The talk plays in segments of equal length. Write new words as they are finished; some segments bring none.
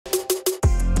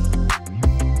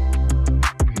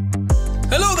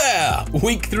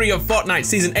Week 3 of Fortnite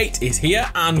Season 8 is here,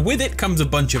 and with it comes a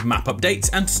bunch of map updates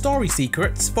and story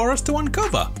secrets for us to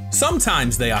uncover.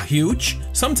 Sometimes they are huge,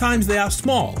 sometimes they are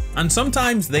small, and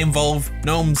sometimes they involve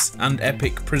gnomes and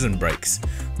epic prison breaks.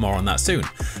 More on that soon.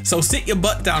 So sit your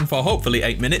butt down for hopefully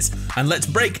 8 minutes, and let's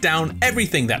break down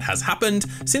everything that has happened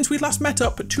since we last met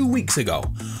up 2 weeks ago.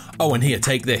 Oh, and here,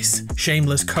 take this.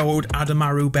 Shameless code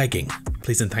ADAMARU begging.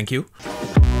 Please and thank you.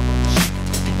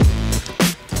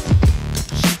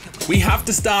 We have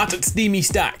to start at Steamy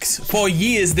Stacks. For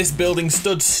years this building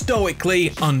stood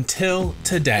stoically until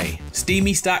today.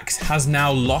 Steamy Stacks has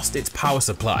now lost its power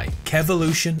supply.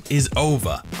 Kevolution is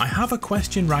over. I have a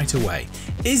question right away.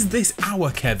 Is this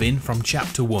our Kevin from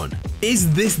Chapter 1?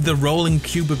 Is this the rolling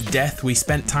cube of death we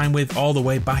spent time with all the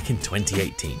way back in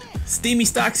 2018? Steamy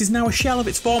Stacks is now a shell of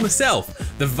its former self.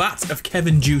 The vat of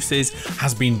Kevin juices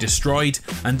has been destroyed,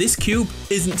 and this cube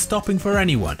isn't stopping for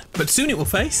anyone. But soon it will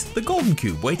face the golden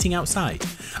cube waiting outside.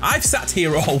 I've sat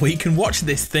here all week and watched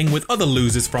this thing with other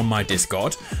losers from my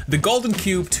Discord. The golden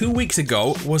cube 2 weeks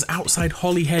ago was outside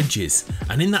Holly Hedges,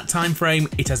 and in that time frame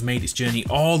it has made its journey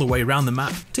all the way around the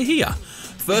map to here.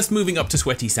 First moving up to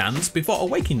Sweaty Sands before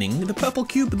awakening the purple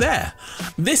cube there.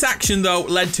 This action though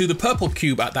led to the purple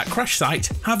cube at that crash site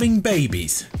having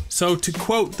babies. So to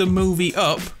quote the movie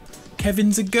Up,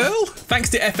 Kevin's a girl? Thanks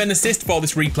to FN Assist for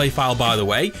this replay file, by the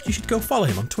way. You should go follow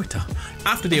him on Twitter.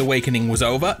 After the awakening was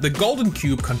over, the golden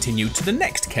cube continued to the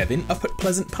next Kevin up at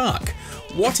Pleasant Park.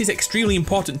 What is extremely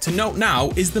important to note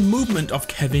now is the movement of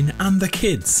Kevin and the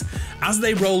kids. As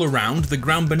they roll around, the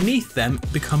ground beneath them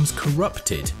becomes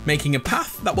corrupted, making a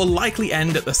path that will likely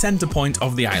end at the center point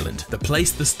of the island, the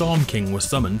place the Storm King was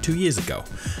summoned 2 years ago.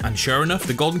 And sure enough,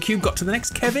 the golden cube got to the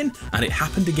next Kevin, and it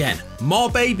happened again.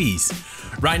 More babies!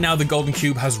 Right now the golden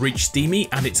cube has reached Steamy,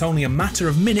 and it's only a matter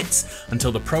of minutes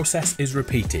until the process is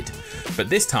repeated. But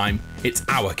this time, it's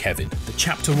our Kevin, the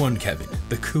Chapter 1 Kevin,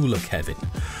 the cooler Kevin.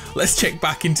 Let's check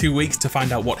back in 2 weeks to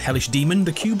find out what hellish demon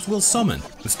the cubes will summon.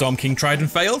 The Storm King tried and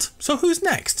failed, so who's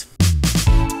next?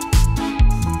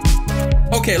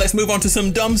 Okay, let's move on to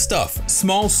some dumb stuff.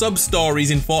 Small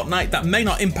sub-stories in Fortnite that may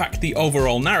not impact the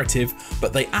overall narrative,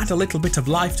 but they add a little bit of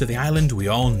life to the island we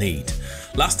all need.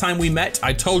 Last time we met,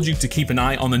 I told you to keep an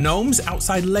eye on the gnomes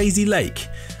outside Lazy Lake,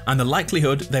 and the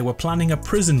likelihood they were planning a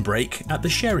prison break at the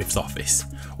sheriff's office.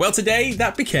 Well, today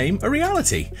that became a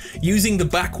reality. Using the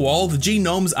back wall, the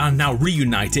G-Gnomes are now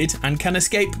reunited and can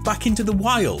escape back into the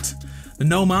wild. The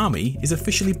gnome army is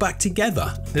officially back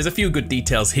together. There's a few good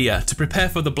details here. To prepare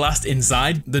for the blast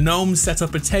inside, the gnomes set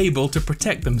up a table to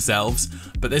protect themselves,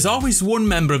 but there's always one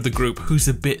member of the group who's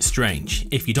a bit strange.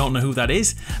 If you don't know who that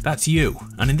is, that's you.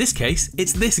 And in this case,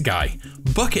 it's this guy,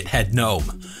 Buckethead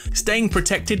Gnome, staying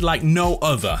protected like no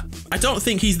other. I don't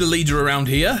think he's the leader around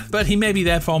here, but he may be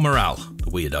there for morale, the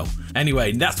weirdo.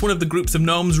 Anyway, that's one of the groups of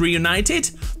gnomes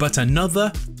reunited, but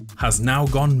another has now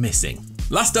gone missing.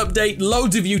 Last update,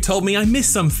 loads of you told me I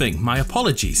missed something. My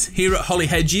apologies. Here at Holly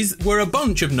Hedges were a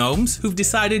bunch of gnomes who've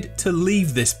decided to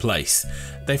leave this place.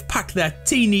 They've packed their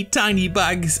teeny tiny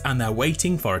bags and they're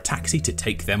waiting for a taxi to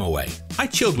take them away. I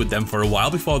chilled with them for a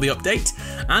while before the update,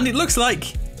 and it looks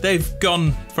like they've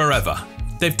gone forever.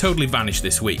 They've totally vanished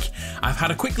this week. I've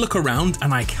had a quick look around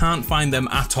and I can't find them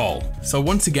at all. So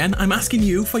once again, I'm asking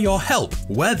you for your help.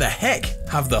 Where the heck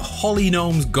have the Holly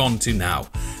Gnomes gone to now?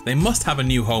 They must have a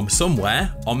new home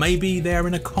somewhere, or maybe they're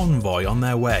in a convoy on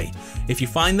their way. If you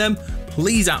find them,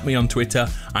 please at me on Twitter.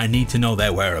 I need to know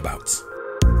their whereabouts.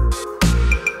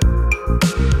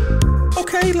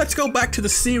 Okay, let's go back to the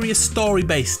serious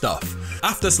story-based stuff.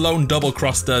 After Sloan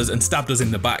double-crossed us and stabbed us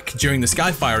in the back during the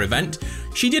Skyfire event,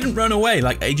 she didn't run away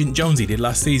like Agent Jonesy did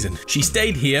last season. She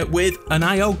stayed here with an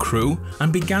IO crew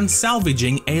and began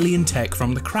salvaging alien tech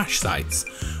from the crash sites.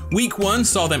 Week 1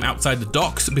 saw them outside the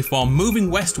docks before moving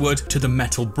westward to the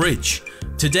metal bridge.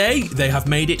 Today, they have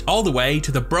made it all the way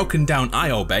to the broken down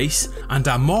IO base and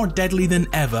are more deadly than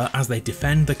ever as they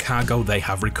defend the cargo they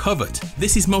have recovered.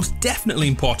 This is most definitely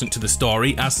important to the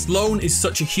story as Sloan is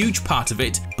such a huge part of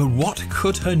it, but what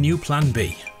could her new plan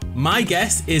be? My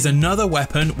guess is another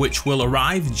weapon which will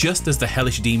arrive just as the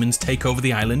hellish demons take over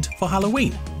the island for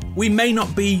Halloween. We may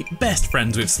not be best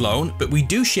friends with Sloan, but we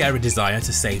do share a desire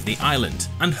to save the island,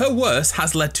 and her worst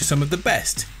has led to some of the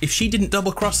best. If she didn't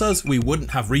double cross us, we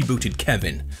wouldn't have rebooted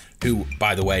Kevin, who,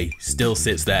 by the way, still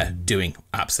sits there doing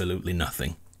absolutely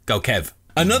nothing. Go Kev.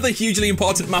 Another hugely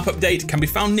important map update can be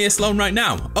found near Sloan right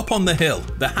now, up on the hill.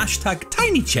 The hashtag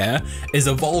tiny chair is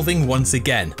evolving once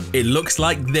again. It looks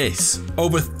like this.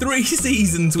 Over 3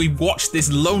 seasons we've watched this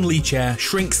lonely chair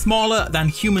shrink smaller than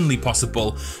humanly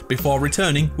possible before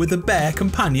returning with a bear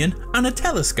companion and a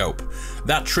telescope.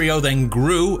 That trio then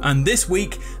grew, and this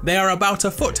week they are about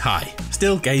a foot high,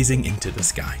 still gazing into the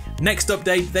sky. Next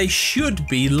update, they should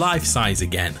be life-size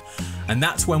again. And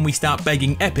that's when we start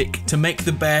begging Epic to make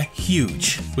the bear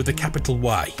huge, with a capital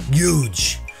Y.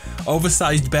 Huge.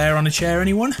 Oversized bear on a chair,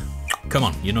 anyone? Come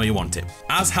on, you know you want it.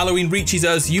 As Halloween reaches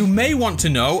us, you may want to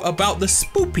know about the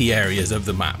spoopy areas of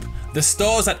the map. The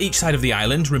stores at each side of the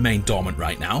island remain dormant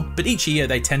right now, but each year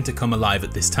they tend to come alive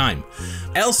at this time.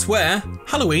 Elsewhere,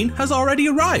 Halloween has already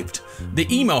arrived. The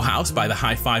emo house by the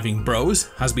high-fiving bros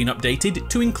has been updated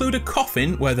to include a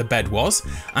coffin where the bed was,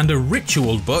 and a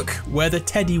ritual book where the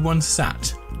teddy once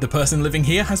sat. The person living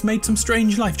here has made some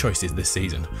strange life choices this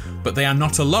season, but they are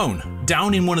not alone.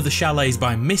 Down in one of the chalets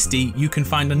by Misty, you can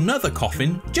find another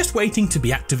coffin just waiting to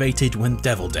be activated when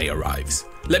Devil Day arrives.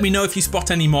 Let me know if you spot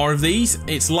any more of these.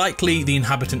 It's likely the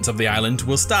inhabitants of the island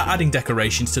will start adding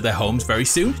decorations to their homes very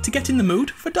soon to get in the mood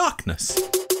for darkness.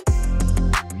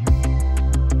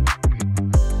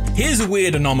 Here's a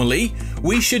weird anomaly.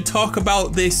 We should talk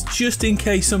about this just in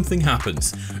case something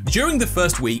happens. During the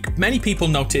first week, many people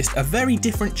noticed a very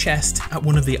different chest at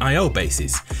one of the IO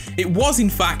bases. It was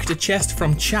in fact a chest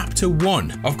from Chapter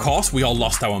 1. Of course, we all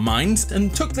lost our minds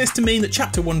and took this to mean that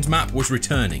Chapter 1's map was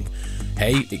returning.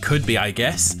 Hey, it could be, I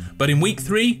guess, but in week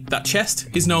 3, that chest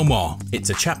is no more. It's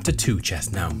a Chapter 2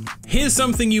 chest now. Here's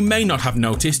something you may not have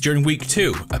noticed during week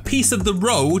 2. A piece of the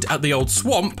road at the old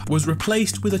swamp was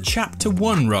replaced with a Chapter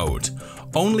 1 road.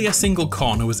 Only a single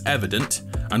corner was evident,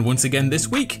 and once again this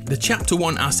week, the Chapter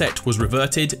 1 asset was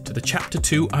reverted to the Chapter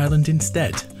 2 island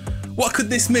instead. What could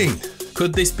this mean?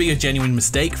 Could this be a genuine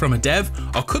mistake from a dev,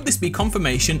 or could this be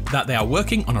confirmation that they are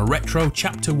working on a retro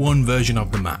Chapter 1 version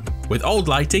of the map, with old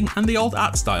lighting and the old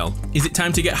art style? Is it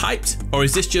time to get hyped, or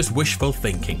is this just wishful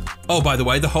thinking? Oh, by the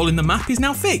way, the hole in the map is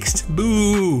now fixed.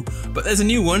 Boo! But there's a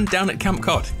new one down at Camp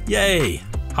Cod. Yay!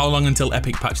 How long until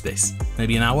Epic patch this?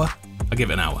 Maybe an hour? I'll give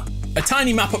it an hour. A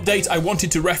tiny map update I wanted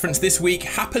to reference this week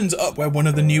happens up where one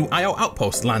of the new IO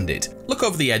outposts landed. Look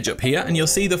over the edge up here and you'll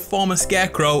see the former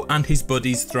Scarecrow and his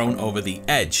buddies thrown over the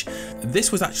edge.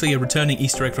 This was actually a returning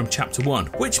Easter egg from Chapter 1,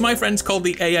 which my friends called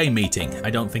the AA meeting. I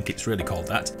don't think it's really called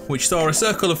that. Which saw a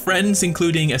circle of friends,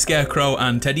 including a Scarecrow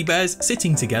and teddy bears,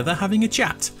 sitting together having a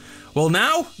chat. Well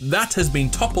now, that has been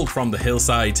toppled from the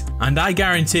hillside, and I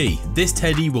guarantee this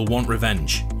teddy will want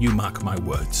revenge. You mark my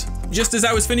words. Just as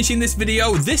I was finishing this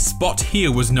video, this spot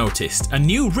here was noticed, a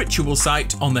new ritual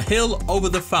site on the hill over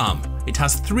the farm. It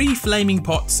has 3 flaming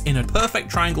pots in a perfect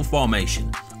triangle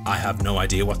formation. I have no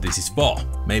idea what this is for.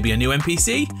 Maybe a new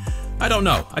NPC? I don't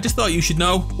know. I just thought you should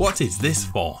know, what is this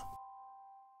for?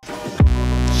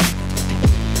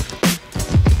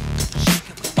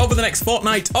 Over the next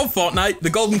fortnight of Fortnite, the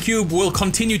golden cube will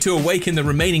continue to awaken the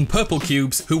remaining purple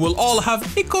cubes, who will all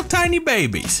have little tiny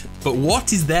babies. But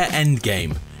what is their end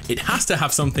game? It has to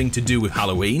have something to do with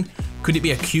Halloween. Could it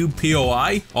be a cube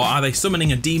POI, or are they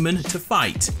summoning a demon to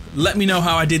fight? Let me know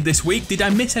how I did this week. Did I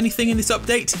miss anything in this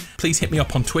update? Please hit me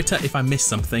up on Twitter if I missed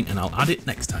something and I'll add it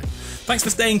next time. Thanks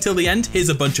for staying till the end. Here's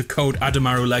a bunch of code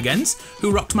ADAMARU legends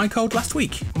who rocked my code last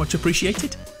week. Much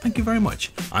appreciated. Thank you very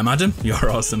much. I'm Adam,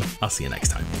 you're awesome. I'll see you next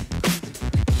time.